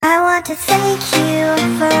want to thank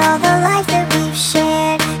you for all the life that we've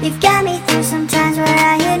shared. You've got me through some times where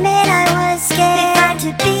I admit I was scared. Be fine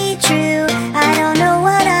to be true.